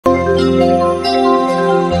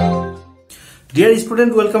Dear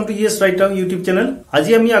student, welcome to Yes Right Now YouTube channel.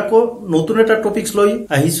 আজি আমি আকৌ নতুন এটা টপিকস লৈ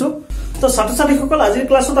আহিছো। তো ছাত্ৰ-ছাত্ৰীসকল আজিৰ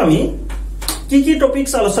ক্লাছত আমি কি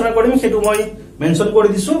টপিকস আলোচনা কৰিম হেতু মই মেনশন কৰি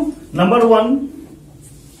দিছো। নাম্বাৰ 1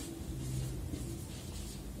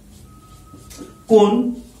 কোণ,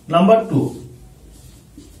 নাম্বাৰ 2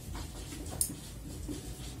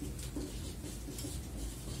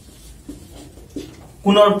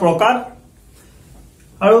 কোণৰ প্ৰকাৰ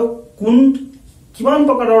আৰু কোণ কিমান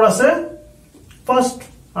প্ৰকাৰৰ আছে। First,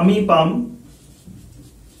 আমি পাম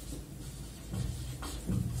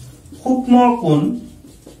সূক্ষ্ম কোণ,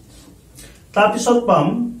 তাৰ পিছত পাম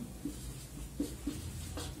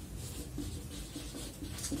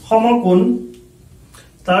সমকোণ,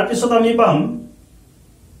 তাৰ পিছত আমি পাম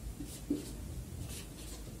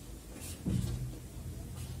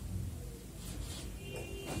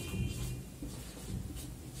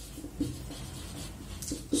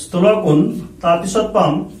স্থূলকোণ, তাৰ পিছত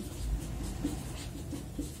পাম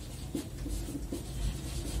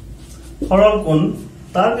সৰলকোণ,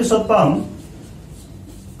 তাৰ পিছত পাম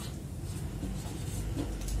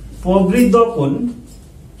প্ৰবৃদ্ধ কোণ,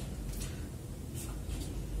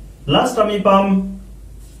 লাষ্ট আমি পাম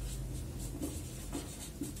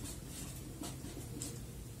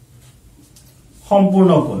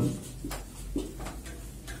সম্পূৰ্ণ কোণ।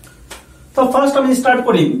 তো ফাৰ্স্ট আমি স্টাৰ্ট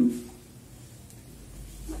কৰিম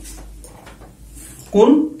কোণ,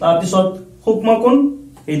 তাৰ পিছত সূক্ষ্ম কোণ,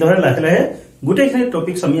 এইদৰে লাহে লাহে গোটেইখিনি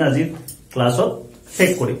টপিকস আমি আজি ক্লাছত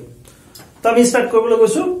শেষ কৰিম। তো আমি স্টাৰ্ট কৰিবলৈ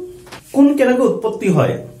গৈছো কোণ কেনেকৈ উৎপত্তি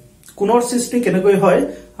হয়, কোণৰ সৃষ্টি কেনেকৈ হয়,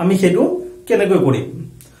 আমি হেতু কেনেকৈ কৰিম।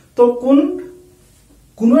 তো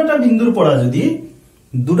কোনো এটা বিন্দুৰ পৰা যদি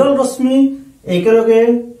দুডাল ৰশ্মি একেলগে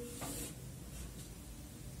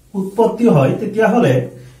উৎপত্তি হয় তেতিয়া হলে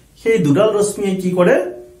সেই দুডাল ৰশ্মিয়ে কি কৰে,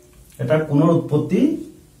 এটা কোণৰ উৎপত্তি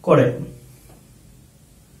কৰে।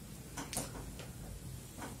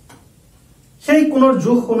 সেই কোণৰ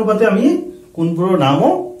জোখ অনুপাতে আমি কোণবোৰৰ নামও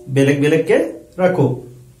বেলেগ বেলেগকে ৰাখো।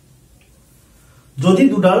 যদি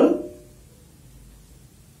দুডাল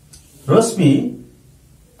ৰশ্মি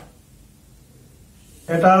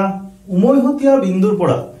এটা উমৈহতীয়া বিন্দুৰ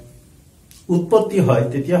পৰা উৎপত্তি হয়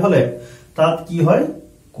তেতিয়া হলে তাত কি হয়,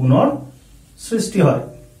 কোণৰ সৃষ্টি হয়।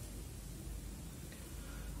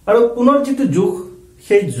 আৰু কোণৰ যিটো জোখ,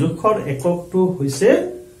 সেই জোখৰ এককটো হৈছে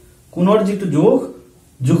কোণৰ যিটো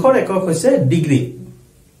জোখৰ একক হৈছে ডিগ্ৰী।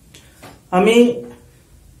 আমি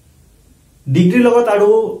ডিগ্ৰীৰ লগত আৰু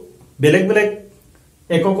বেলেগ বেলেগ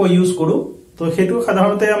একক ইউজ কৰো। তো হেতু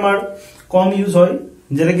সাধাৰণতে আমাৰ কম ইউজ হয়,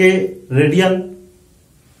 যেনেকে ৰেডিয়ান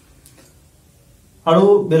আৰু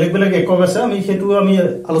বেলেগ বেলেগ একক আছে, আমি হেতু আমি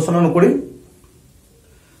আলোচনা নকৰিম।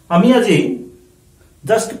 আমি আজি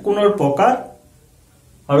জাস্ট কোণৰ প্ৰকাৰ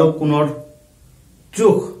আৰু কোণৰ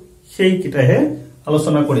জোখ সেই কিটাহে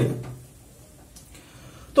আলোচনা কৰিম।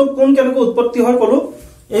 তো কোণ কেনেকৈ উৎপত্তি হয় কলো।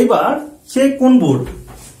 এইবাৰ সেই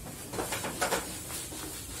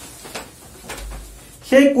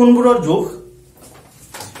কোণবোৰৰ জোখ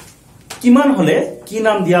কিমান হলে কি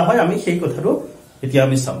নাম দিয়া হয়, আমি সেই কথাটো এতিয়া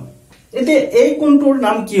আমি চাম। এতিয়া এই কোণটোৰ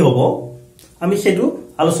নাম কি হ'ব আমি সেইটো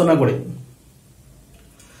আলোচনা কৰিম।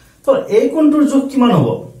 তো এই কোণটোৰ জোখ কিমান হ'ব,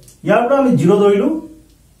 ইয়াৰ পৰা আমি 0 ধৰিলো,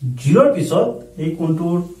 0ৰ পিছত এই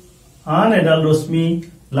কোণটোৰ আন এডাল ৰশ্মি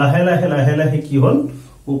লাহে লাহে লাহে লাহে কি হল,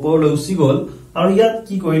 ওপৰলৈ উচি গল আৰু ইয়াত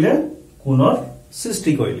কি কৰিলে, কোণৰ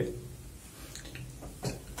সৃষ্টি কৰিলে।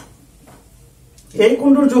 এই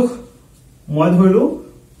কোণটোৰ জোখ মই ধৰিলো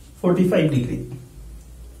 45 ডিগ্ৰী।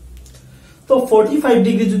 তো 45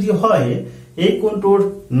 ডিগ্ৰী যদি হয় এই কোণটোৰ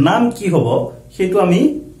নাম কি হ'ব সেইটো আমি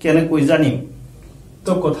কেনেকৈ জানিম।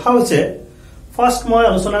 তো কথা হৈছে ফাৰ্স্ট মই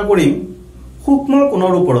আলোচনা কৰিম সূক্ষ্ম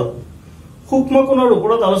কোণৰ ওপৰত। সূক্ষ্ম কোণৰ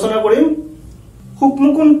ওপৰত আলোচনা কৰিম। সূক্ষ্ম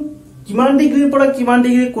কোণ কিমান ডিগ্ৰীৰ পৰা কিমান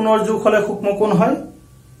ডিগ্ৰী কোণৰ জোখ হলে সূক্ষ্ম কোণ হয়।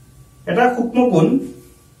 এটা সূক্ষ্ম কোণ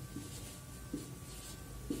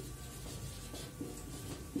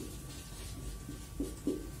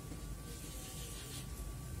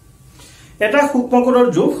কোণৰ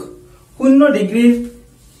জোখ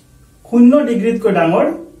 0 ডিগ্ৰীতকৈ ডাঙৰ,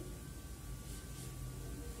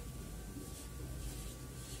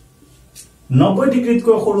 90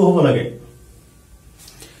 ডিগ্ৰীতকৈ সৰু হ'ব লাগে।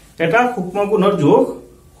 এটা সূক্ষ্ম কোণৰ জোখ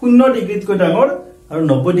 0 ডিগ্ৰীতকৈ ডাঙৰ আৰু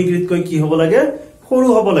 90 ডিগ্ৰীতকৈ কি হ'ব লাগে, সৰু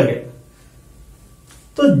হ'ব লাগে।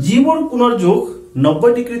 তো যিবোৰ কোণৰ জোখ 90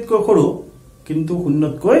 ডিগ্ৰীতকৈ সৰু কিন্তু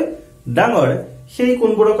 0তকৈ ডাঙৰ সেই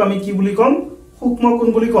কোণবোৰক আমি কি বুলি কম, সূক্ষ্ম কোণ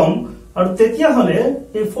বুলি কম। আৰু তেতিয়া হলে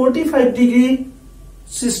এই 45 ডিগ্ৰী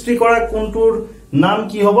সৃষ্টি কৰা কোণটোৰ নাম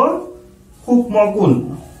কি হ'ব, সূক্ষ্ম কোণ।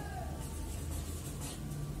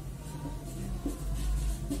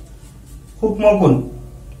 সূক্ষ্ম কোণ।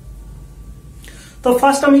 তো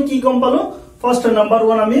ফাৰ্স্ট আমি কি গম পালো ফাৰ্স্ট নাম্বাৰ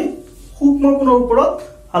 1 আমি সূক্ষ্ম কোণৰ ওপৰত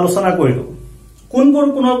আলোচনা কৰিলো কোনবোৰ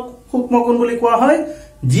কোণক সূক্ষ্ম কোণ বুলি কোৱা হয়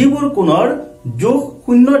যিবোৰ কোণৰ জোখ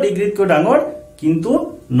 0 ডিগ্ৰীতকৈ ডাঙৰ কিন্তু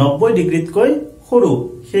 90 ডিগ্ৰীতকৈ সৰু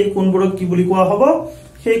সেই কোণবোৰক কি বুলি কোৱা হ'ব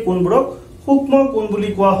সেই কোণবোৰক সূক্ষ্ম কোণ বুলি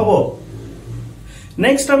কোৱা হ'ব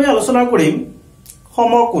নেক্সট আমি আলোচনা কৰিম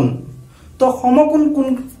সমকোণ তো সমকোণ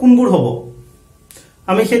কোনবোৰ হ'ব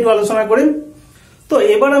আমি সেইটো আলোচনা কৰিম তো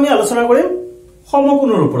এবাৰ আমি আলোচনা কৰিম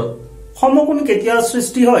সমকোণৰ ওপৰত সমকোণ কেতিয়া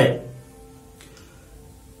সৃষ্টি হয়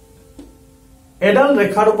এডাল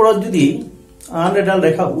ৰেখাৰ ওপৰত যদি আন এডাল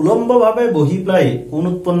ৰেখা উলম্বভাৱে বহি প্লাই কোণ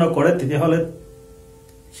উৎপন্ন কৰে তেতিয়া হলে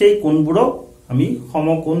সেই কোণবোৰক আমি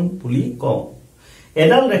সমকোণ বুলি কওঁ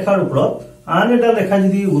এডাল ৰেখাৰ ওপৰত আন এডাল ৰেখা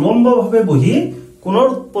যদি উলম্বভাৱে বহি কোণৰ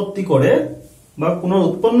উৎপত্তি কৰে বা কোণৰ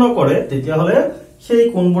উৎপন্ন কৰে তেতিয়া হলে সেই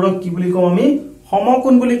কোণবোৰক কি বুলি কম আমি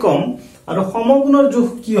সমকোণ বুলি কম আৰু সমকোণৰ জোখ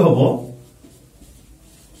কি হ'ব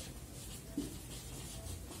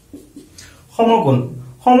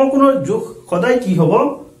সমকোণৰ জোখ সদায় কি হ'ব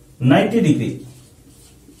 90 ডিগ্ৰী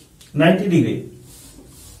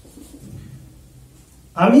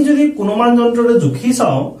আমি যদি কোণমান যন্ত্ৰৰে জুখি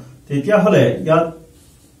চাও তেতিয়া হলে ইয়াত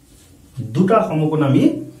দুটা সমকোণ আমি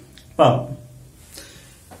পাম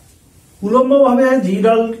উলম্বভাৱে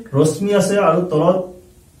যিডাল ৰশ্মি আছে আৰু তলত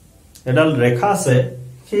এডাল ৰেখা আছে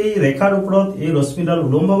সেই ৰেখাৰ ওপৰত এই ৰশ্মিডাল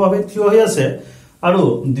উলম্বভাৱে থিয় হৈ আছে আৰু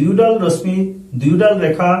দুইডাল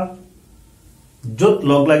ৰেখা যত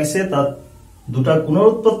লগ লাগিছে তাত দুটা কোণৰ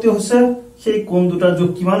উৎপত্তি হৈছে সেই কোণ দুটাৰ জোখ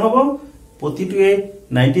কিমান হ'ব প্ৰতিটোৱে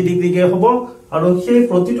 90 ডিগ্ৰীকে হ'ব আৰু সেই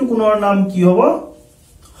প্ৰতিটো কোণৰ নাম কি হ'ব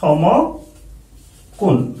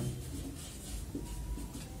সমকোণ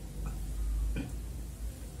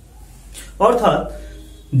অৰ্থাৎ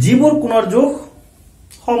যিবোৰ কোণৰ জোখ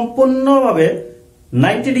সম্পূৰ্ণভাৱে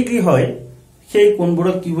 90 ডিগ্ৰী হয় সেই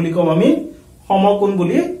কোণবোৰক কি বুলি কম আমি সমকোণ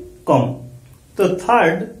বুলি কম তো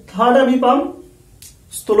থাৰ্ড আমি পাম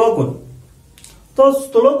স্থূলকোণ তো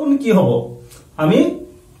স্থূলকোণ কি হ'ব আমি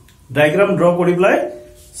ডায়াগ্ৰাম ড্ৰ কৰি পেলাই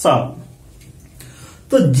চাম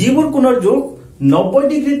তো যিবোৰ কোণৰ জোখ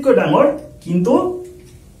 90 ডিগ্ৰীতকৈ ডাঙৰ কিন্তু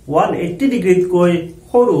 180 ডিগ্ৰীতকৈ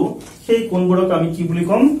সৰু সেই কোণবোৰক আমি কি বুলি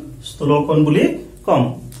কম স্থূলকোণ বুলি কম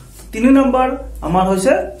 3 নম্বৰ আমাৰ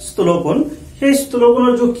হৈছে স্থূলকোণ সেই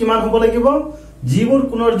স্থূলকোণৰ জোখ কিমান হ'ব লাগিব যিবোৰ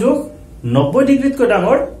কোণৰ জোখ 90 ডিগ্ৰীতকৈ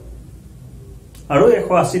ডাঙৰ আৰু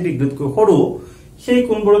 180 ডিগ্ৰীতকৈ সৰু সেই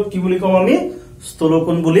কোণবোৰক কি বুলি কম আমি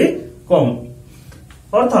স্থূলকোণ বুলি কম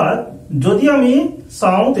অৰ্থাৎ যদি আমি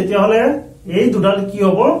চাও তেতিয়া হলে এই দুডাল কি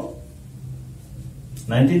হ'ব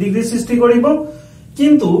 90 ডিগ্ৰী সৃষ্টি কৰিব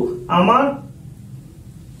কিন্তু আমাৰ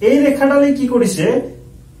এই ৰেখাডালে কি কৰিছে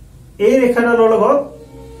এই ৰেখাডালৰ লগত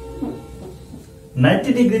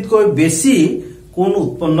 90 ডিগ্ৰীতকৈ বেছি কোণ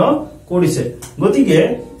উৎপন্ন কৰিছে গতিকে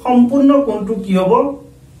সম্পূৰ্ণ কোণটো কি হ'ব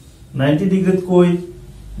 90 ডিগ্ৰীতকৈ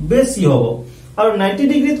বেছি হ'ব আৰু 90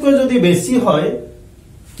 ডিগ্ৰীতকৈ যদি বেছি হয়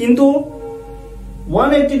কিন্তু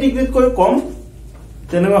 180 ডিগ্ৰীতকৈ কম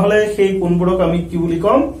তেনেকুৱা হলে সেই কোণবোৰক আমি কি বুলি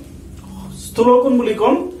কম স্থূলকোণ বুলি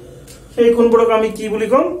কম সেই কোণবোৰক আমি কি বুলি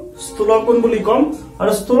কম স্থূলকোণ বুলি কম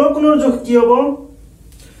আৰু স্থূলকোণৰ জোখ কি হ'ব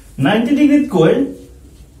 90 ডিগ্ৰীতকৈ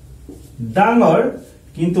ডাঙৰ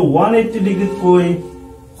কিন্তু 180 ডিগ্ৰীতকৈ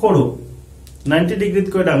সৰু 90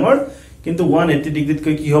 ডিগ্ৰীতকৈ ডাঙৰ কিন্তু 180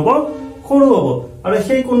 ডিগ্ৰীতকৈ কি হ'ব সৰু হ'ব আৰু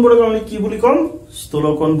সেই কোণবোৰক আমি কি বুলি কম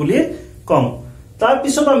স্থূলকোণ বুলি কম তাৰ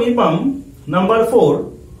পিছত আমি পাম নাম্বাৰ 4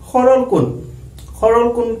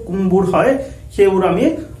 সৰলকোণ কোনবোৰ হয় সেইবোৰ আমি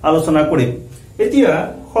আলোচনা কৰিম এতিয়া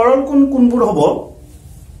সৰলকোণ কোনবোৰ হ'ব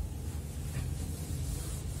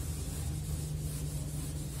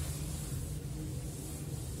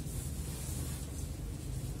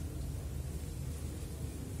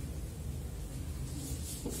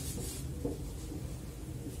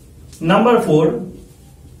নাম্বাৰ 4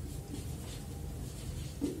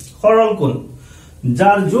 সৰলকোণ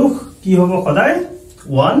যাৰ জোখ কি হ'ব সদায়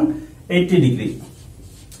 180 ডিগ্ৰী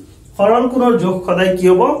সৰলকোণৰ জোখ সদায় কি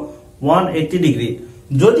হ'ব 180 ডিগ্ৰী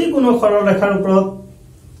যদি কোনো সৰল ৰেখাৰ ওপৰত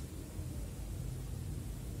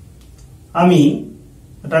আমি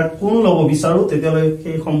এটা কোণ লব বিচাৰো তেতিয়ালে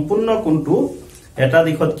সেই সম্পূৰ্ণ কোণটো এটা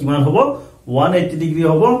দিশত কিমান হ'ব 180 ডিগ্ৰী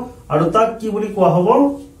হ'ব আৰু তাক কি বুলি কোৱা হ'ব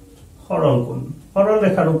সৰলকোণ সৰল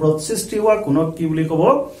ৰেখাৰ ওপৰত সৃষ্টি হোৱা কোণক কি বুলি ক'ব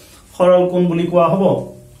সৰলকোণ বুলি কোৱা হ'ব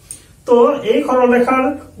তো এই সৰল ৰেখাৰ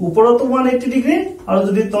ওপৰতো 180 ডিগ্ৰী আৰু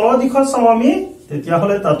যদি তল দিশত চাও আমি তেতিয়া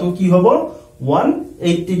হলে তাতো কি হ'ব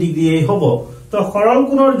 180 ডিগ্ৰী হ'ব তো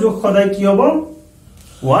সৰলকোণৰ জোখ সদায় কি হ'ব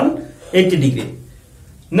 180 ডিগ্ৰী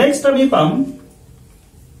নেক্সট আমি পাম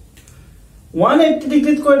 180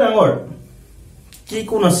 ডিগ্ৰীতকৈ ডাঙৰ কি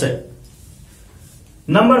কোণ আছে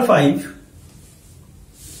নাম্বাৰ 5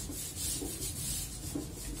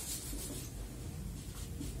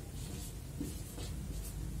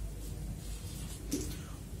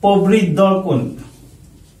 প্ৰবৃদ্ধ কোণ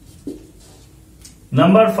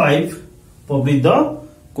নাম্বাৰ 5 প্ৰবৃদ্ধ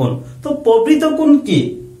কোণ তো প্ৰবৃদ্ধ কোণ কি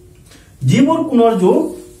যিবোৰ কোণৰ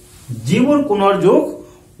যোগ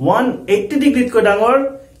 180 ডিগ্ৰীতকৈ ডাঙৰ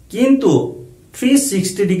কিন্তু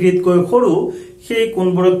 360 ডিগ্ৰীতকৈ সৰু সেই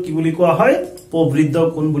কোণবোৰক কি বুলি কোৱা হয় প্ৰবৃদ্ধ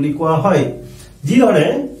কোণ বুলি কোৱা হয় যি ধৰে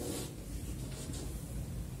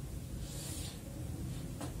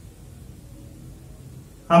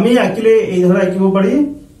আমি আকিলে এই ধৰা আকিব পাৰি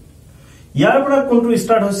ইয়াৰ পৰা কোণটো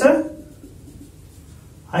ষ্টাৰ্ট হৈছে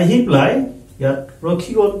আহি প্লাই ইয়াত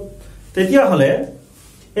ৰখি গল তেতিয়া হলে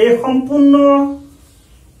এই সম্পূৰ্ণ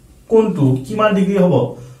কোণটো কিমান ডিগ্ৰী হ'ব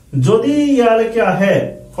যদি ইয়ালৈকে আহে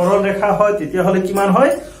সৰল ৰেখা হয় তেতিয়া হলে কিমান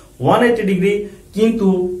হয় 180 ডিগ্ৰী কিন্তু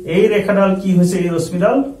এই ৰেখাডাল কি হৈছে এই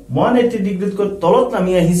ৰশ্মিডাল 180 ডিগ্ৰীতকৈ তলত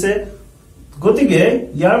নামি আহিছে গতিকে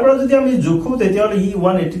ইয়াৰ পৰা যদি আমি জোখো তেতিয়া হলে ই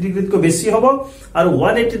 180 ডিগ্ৰীতকৈ বেছি হ'ব আৰু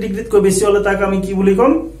 180 ডিগ্ৰীতকৈ বেছি হলে তাক আমি কি বুলি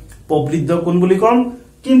কম প্ৰবৃদ্ধ কোণ বুলি কম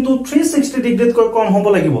কিন্তু 360 ডিগ্ৰীতকৈ কম হ'ব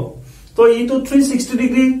লাগিব তো ইটো 360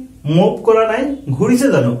 ডিগ্ৰী মুভ কৰা নাই ঘূৰিছে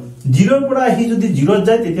জানো 0 ৰ পৰা আহি যদি 0 ত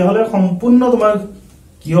যায় তেতিয়া হলে সম্পূৰ্ণ তোমাৰ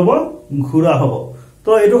কি হ'ব ঘূৰা হ'ব তো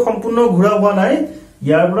এটো সম্পূৰ্ণ ঘূৰা হোৱা নাই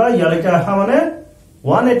ইয়াৰ পৰা ইয়ালৈকে আহা মানে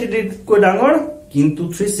 180 ডিগ্ৰীতকৈ ডাঙৰ কিন্তু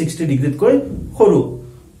 360 ডিগ্ৰীতকৈ সৰু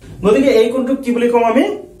গতিকে এই কোণটো কি বুলি কম আমি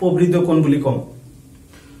প্ৰবৃদ্ধ কোণ বুলি কম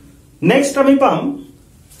নেক্সট আমি পাম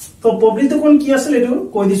তো প্ৰবৃদ্ধ কোণ কি আছিল এটো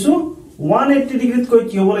কৈ দিছো 180 ডিগ্ৰীতকৈ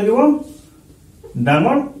কি হ'ব লাগিব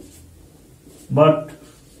ডাঙৰ বাট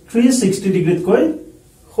 360 ডিগ্ৰীতকৈ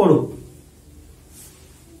সৰু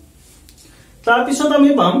তাৰ পিছত আমি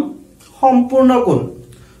পাম সম্পূৰ্ণ কোণ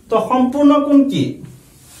তো সম্পূৰ্ণ কোণ কি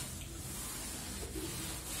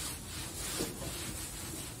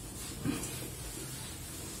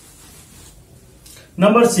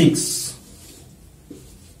Number 6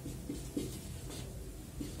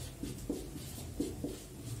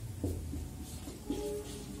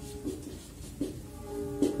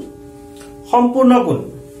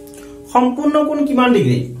 সম্পূৰ্ণ কোণ কিমান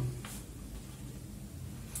ডিগ্ৰী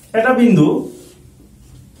এটা বিন্দু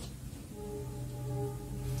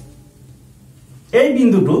এই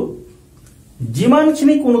বিন্দুটো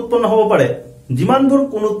যিমানখিনি কোণ উৎপন্ন হ'ব পাৰে যিমানবোৰ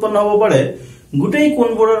কোণ উৎপন্ন হ'ব পাৰে গোটেই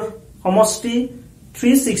কোণবোৰৰ সমষ্টি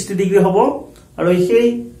 360 ডিগ্ৰী হ'ব আৰু সেই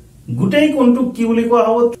গোটেই কোণটো কি বুলি কোৱা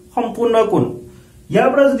হ'ব সম্পূৰ্ণ কোণ ইয়াৰ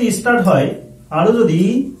পৰা যদি ষ্টাৰ্ট হয় আৰু যদি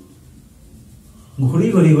ঘূৰি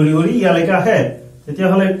ঘূৰি ঘূৰি ঘূৰি ইয়ালৈকে আহে তেতিয়া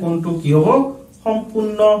হলে কোণটো কি হ'ব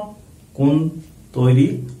সম্পূৰ্ণ কোণ তৈৰি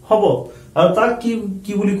হ'ব আৰু তাক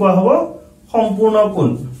কি বুলি কোৱা হ'ব সম্পূৰ্ণ কোণ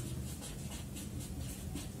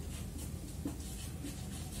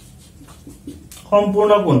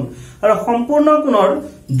আৰু সম্পূৰ্ণ কোণৰ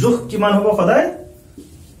জোখ কিমান হ'ব সদায়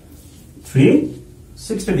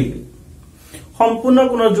 360 ডিগ্ৰী সম্পূৰ্ণ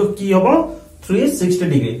কোণৰ জোখ কি হ'ব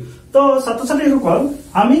 360 ডিগ্ৰী তো ছাত্ৰ-ছাত্ৰীসকল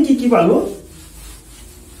আমি কি পালো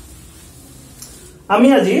আমি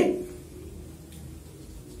আজি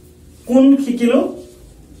কোণ শিকিলো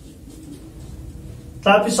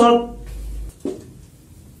তাৰ পিছত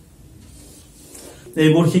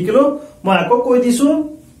এইবোৰ শিকিলো মই আকৌ কৈ দিছো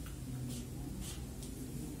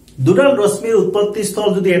দুডাল ৰশ্মিৰ উৎপত্তি স্থল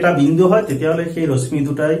যদি এটা বিন্দু হয় তেতিয়া হলে সেই ৰশ্মি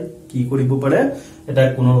দুটাই কি কৰিব পাৰে এটা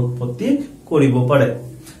কোণৰ উৎপত্তি কৰিব পাৰে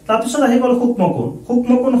তাৰ পিছত আহি গল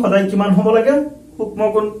সূক্ষ্ম কোণ সদায় কিমান হ'ব লাগে সূক্ষ্ম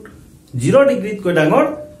কোণ 0 ডিগ্ৰীতকৈ ডাঙৰ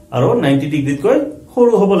আৰু 90 ডিগ্ৰীতকৈ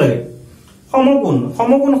সৰু হ'ব লাগে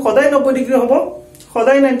সমকোণ সদায় 90 ডিগ্ৰী হ'ব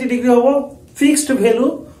সদায় 90 ডিগ্ৰী হ'ব ফিক্সড ভ্যালু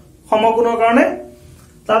সমকোণৰ কাৰণে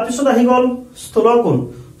তাৰ পিছত আহি গল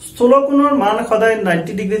স্থূল কোণৰ মান সদায়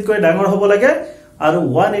 90 ডিগ্ৰীতকৈ ডাঙৰ হ'ব লাগে আৰু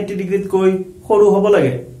 180 ডিগ্ৰীতকৈ সৰু হ'ব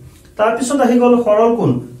লাগে তাৰ পিছত আহি গল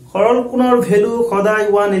সৰল কোণৰ ভ্যালু সদায়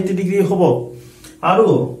 180 ডিগ্ৰী হ'ব আৰু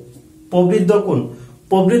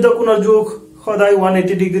প্ৰবৃদ্ধ কোণৰ জোখ সদায়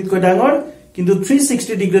 180 ডিগ্ৰীতকৈ ডাঙৰ কিন্তু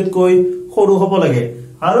 360 ডিগ্ৰীতকৈ সৰু হ'ব লাগে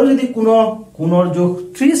আৰু যদি কোণৰ জোখ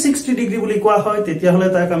 360 ডিগ্ৰী বুলি কোৱা হয় তেতিয়া হলে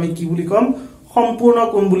তাক আমি কি বুলি কম সম্পূৰ্ণ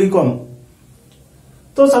কোণ বুলি কম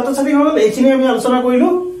তো ছাত্ৰ-ছাত্ৰীসকল এইখিনি আমি আলোচনা কৰিলো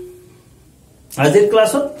আজিৰ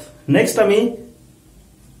ক্লাছত নেক্সট আমি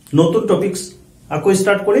নতুন টপিকস আকৌ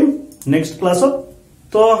স্টাৰ্ট কৰিম নেক্সট ক্লাছত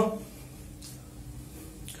তো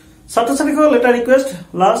ছাত্ৰ-ছাত্ৰীসকল এটা ৰিকুৱেষ্ট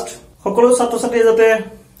লাষ্ট সকলো ছাত্ৰ-ছাত্ৰী যাতে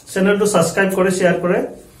চেনেলটো সাবস্ক্ৰাইব কৰে শেয়াৰ কৰে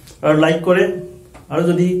আৰু লাইক কৰে আৰু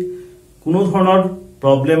যদি কোনো ধৰণৰ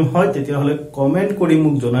প্ৰবলেম হয় তেতিয়া হলে কমেন্ট কৰি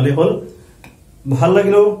মোক জনালে হল ভাল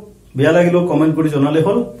লাগিলো বেয়া লাগিলো কমেন্ট কৰি জনালে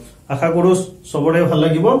হল আশা কৰো সবৰে ভাল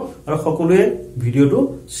লাগিব আৰু সকলোৱে ভিডিওটো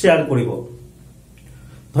শেয়াৰ কৰিব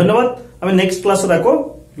ধন্যবাদ আমি নেক্সট ক্লাছত আকৌ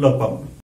লগ পাম